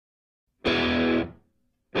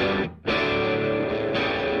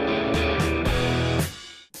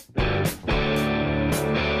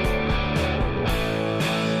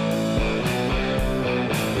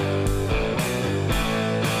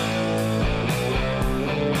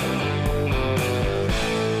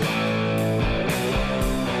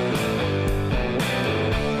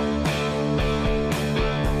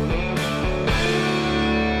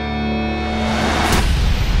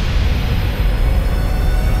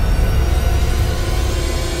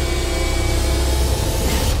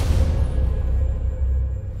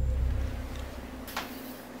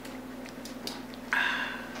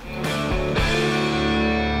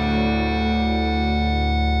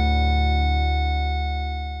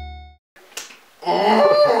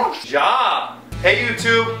Ja! Hey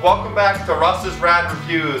YouTube, welcome back to Russ's Rad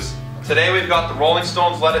Reviews. Today we've got the Rolling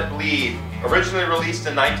Stones' Let It Bleed. Originally released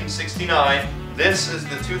in 1969, this is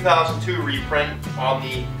the 2002 reprint on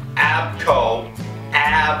the ABKCO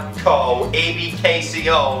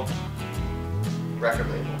record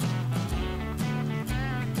label.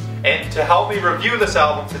 And to help me review this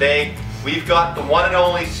album today, we've got the one and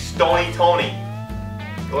only Stony Tony.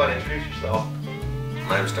 Go ahead and introduce yourself.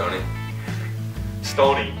 My name's Stony.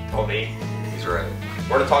 Stony, Tony. He's right.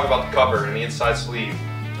 We're going to talk about the cover and the inside sleeve.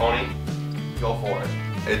 Tony, go for it.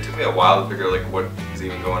 It took me a while to figure out like what is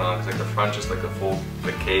even going on, because like the front just like the full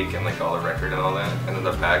cake and like all the record and all that, and then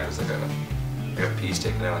the back was like a piece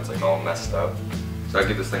taken out. It's like all messed up. So I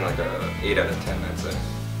give this thing like a 8 out of 10. I'd say.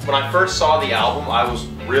 When I first saw the album, I was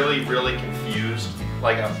really confused.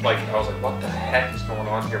 I was like, what the heck is going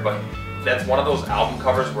on here? But that's one of those album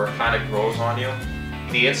covers where it kind of grows on you.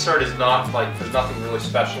 The insert is not like, there's nothing really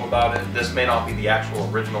special about it. This may not be the actual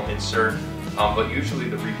original insert, but usually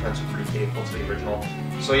the reprints are pretty faithful to the original.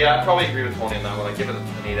 So yeah, I probably agree with Tony on that one. I give it an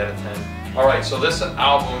 8 out of 10. Alright, so this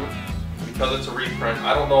album, because it's a reprint,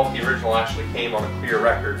 I don't know if the original actually came on a clear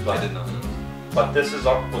record, but I did not know. But this was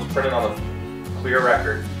printed on a clear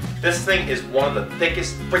record. This thing is one of the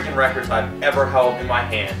thickest freaking records I've ever held in my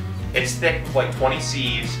hand. It's thick with like 20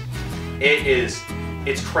 Cs.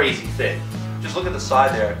 It's crazy thick. Just look at the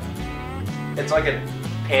side there. It's like a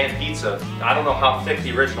pan pizza. I don't know how thick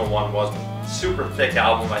the original one was, but super thick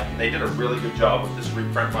album. They did a really good job with this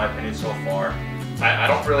reprint, in my opinion, so far. I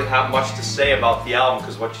don't really have much to say about the album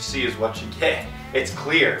because what you see is what you get. It's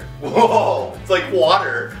clear. Whoa! It's like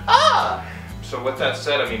water. Ah! So with that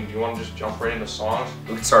said, I mean, do you want to just jump right into songs?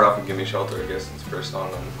 We could start off with "Give Me Shelter," I guess. It's the first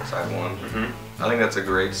song on side one. I think that's a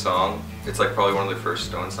great song. It's like probably one of the first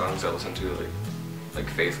Stone songs I listened to like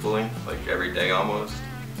faithfully, like every day almost.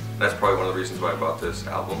 That's probably one of the reasons why I bought this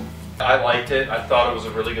album. I liked it. I thought it was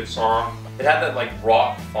a really good song. It had that like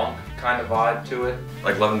rock funk kind of vibe to it.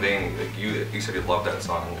 Like "Love in Vain," like you said you loved that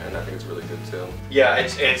song, and I think it's really good too. Yeah,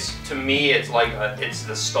 it's to me it's like it's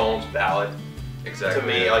the Stones ballad. Exactly. To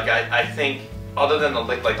me, like I think other than the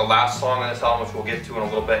last song on this album, which we'll get to in a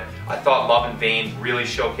little bit, I thought "Love in Vain" really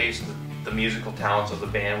showcased the musical talents of the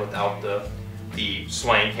band without the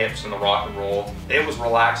swaying hips and the rock and roll. It was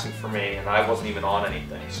relaxing for me, and I wasn't even on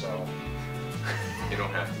anything, so. You don't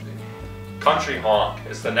have to be. Country Honk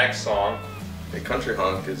is the next song. The Country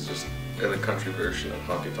Honk is just the country version of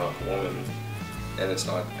Honky Tonk Woman, and it's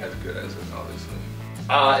not as good as it, obviously.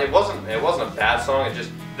 It wasn't a bad song. It just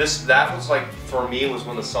that was like, for me, was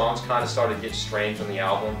when the songs kind of started to get strange on the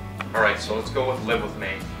album. All right, so let's go with "Live With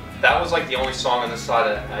Me." That was like the only song on this side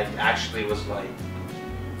that I actually was like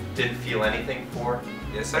didn't feel anything for.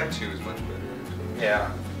 Yeah, side 2 is much better. Actually.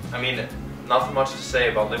 Yeah, I mean, nothing much to say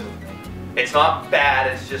about "Live With Me." It's not bad.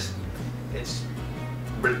 It's just it's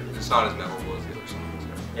not as memorable as the other songs.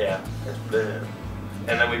 Yeah, it's bleh.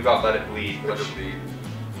 And then we've got "Let It Bleed." Let It Bleed.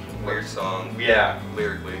 Weird song. Yeah.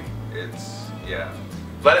 Lyrically, it's, yeah.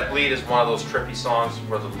 "Let It Bleed" is one of those trippy songs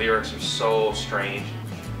where the lyrics are so strange.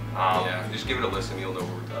 Yeah, just give it a listen, you'll know what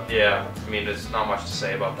we're talking about. Yeah, I mean, there's not much to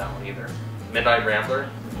say about that one either. "Midnight Rambler."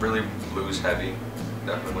 Really blues heavy,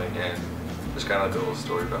 definitely, and there's kind of like a little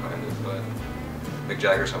story behind it, but Mick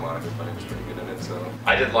Jagger's harmonica playing is pretty good in it, so.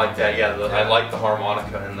 I did like that, yeah, I like the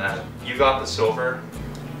harmonica in that. "You Got the Silver."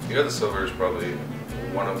 "You Got the Silver" is probably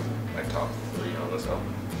one of my top 3 on this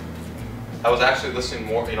album. I was actually listening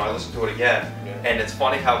more, I listened to it again, and it's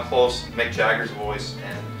funny how close Mick Jagger's voice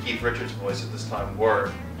and Keith Richards' voice at this time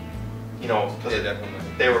were. Because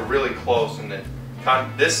they were really close, and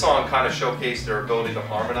this song kind of showcased their ability to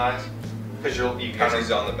harmonize. Because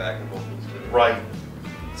he's on the backing vocals too. Right.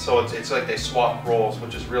 So it's like they swapped roles,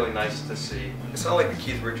 which is really nice to see. It's not like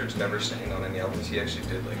Keith Richards never sang on any albums. He actually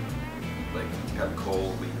did like have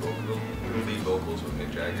Cole lead vocals with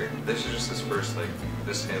Mick Jagger. This is just his first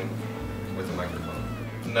this him with a microphone.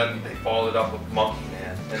 And then they followed it up with "Monkey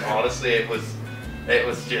Man," and honestly, it was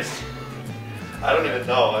just. I don't even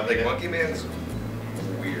know. I think Monkey Man's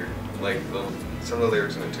weird. Like some of the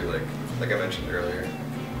lyrics in it too. Like I mentioned earlier.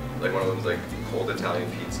 Like one of them's like "cold Italian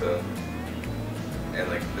pizza," and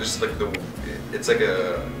like just like it's like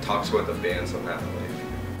talks about the band somehow.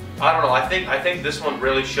 I don't know. I think this one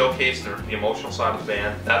really showcased the emotional side of the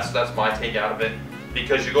band. That's my take out of it,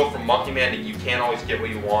 because you go from "Monkey Man" to "You Can't Always Get What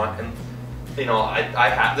You Want," and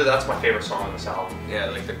that's my favorite song on this album. Yeah,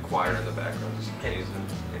 like the choir in the background just amazing.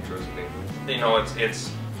 Intros amazing. It's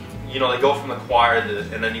they go from the choir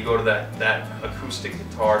and then you go to that acoustic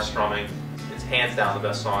guitar strumming. It's hands down the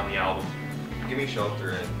best song on the album. Give Me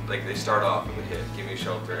Shelter and like they start off with a hit, Give Me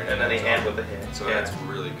Shelter, and then they end with a hit. So that's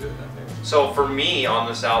really good, I think. So for me on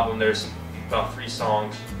this album, there's about 3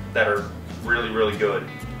 songs that are really, really good.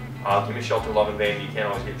 Give Me Shelter, Love in Vain, You Can't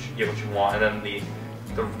Always Get What You Want, and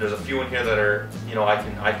then there's a few in here that are, you know, I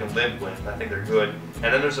can live with. I think they're good.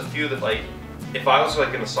 And then there's a few that, like, if I was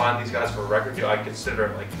like gonna sign these guys for a record deal, I'd consider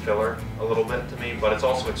it like filler a little bit to me, but it's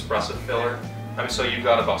also expressive filler. I mean, so you've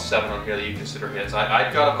got about 7 on here that you consider hits.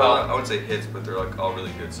 I've got about... I would say hits, but they're like all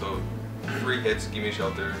really good. So 3 hits, Give Me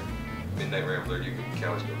Shelter, Midnight Rambler, You Can't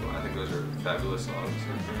Always Get What You Want. I think those are fabulous songs.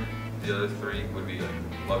 Mm-hmm. The other 3 would be like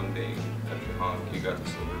Love in Vain, After Honk, You Got the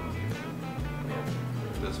Silver.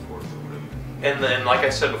 That's 4 or whatever. And then, like I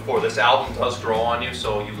said before, this album does grow on you.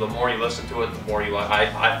 So the more you listen to it, the more you like.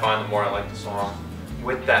 I find the more I like the song.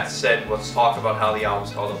 With that said, let's talk about how the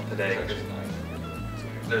album's held up today. There's 9.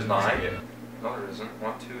 There's 9. Yeah. No, there isn't.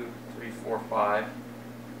 1, 2, 3, 4, 5,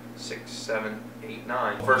 6, 7, 8,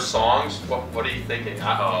 9. For songs, what are you thinking?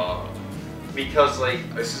 Because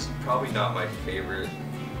like this is probably not my favorite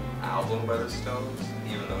album by the Stones,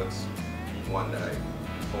 even though it's one that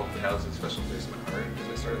has a special place in my heart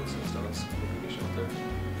because I started listening to Stones. Give Me Shelter.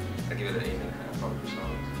 I give it an 8.5 probably for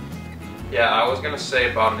songs. Yeah, I was gonna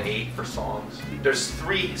say about an 8 for songs. There's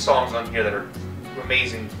 3 songs on here that are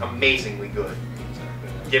amazingly good.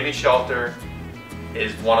 Exactly. Give Me Shelter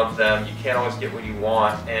is one of them. You Can't Always Get What You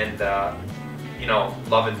Want, and you know,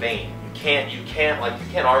 Love in Vain. You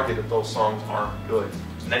can't argue that those songs aren't good.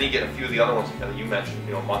 And then you get a few of the other ones that you mentioned,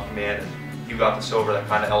 you know, Monkey Man and You Got the Silver, that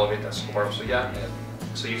kind of elevate that score. So yeah.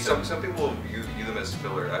 So some people view them as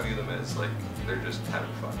filler. I view them as like they're just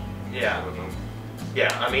having fun. Yeah.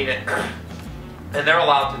 Yeah. I mean, and they're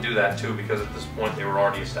allowed to do that too because at this point they were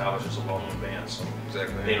already established as a well-known band. So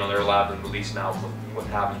exactly. You know, they're allowed to release an album with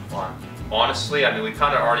having fun. Honestly, I mean, we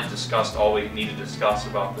kind of already discussed all we need to discuss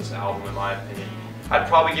about this album, in my opinion. I'd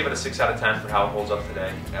probably give it a 6 out of 10 for how it holds up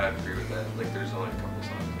today. I agree with that. Like, there's only a couple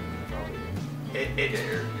songs that probably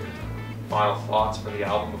Final thoughts for the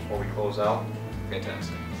album before we close out?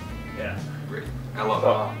 Fantastic. Yeah. Great. I love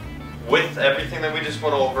it. With everything that we just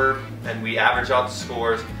went over, and we average out the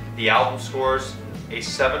scores, the album scores a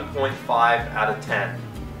 7.5 out of 10,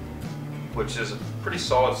 which is a pretty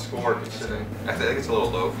solid score considering. I think it's a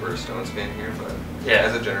little low for a Stones fan here, but yeah,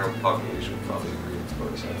 as a general population, we probably agree it's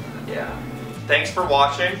about a 7. Yeah. Thanks for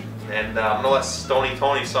watching, and I'm gonna let Stony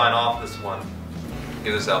Tony sign off this one.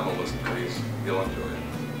 Give this album a listen, please. You'll enjoy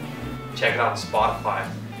it. Check it out on Spotify.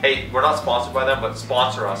 Hey, we're not sponsored by them, but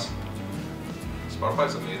sponsor us.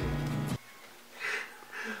 Spotify's amazing.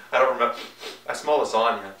 I don't remember. I smell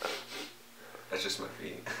lasagna. That's just my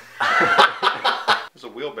feet. There's a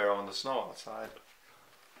wheelbarrow in the snow outside.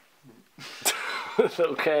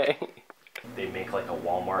 Okay. They make like a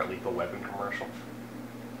Walmart Lethal Weapon commercial.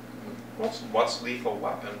 What's Lethal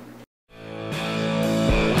Weapon?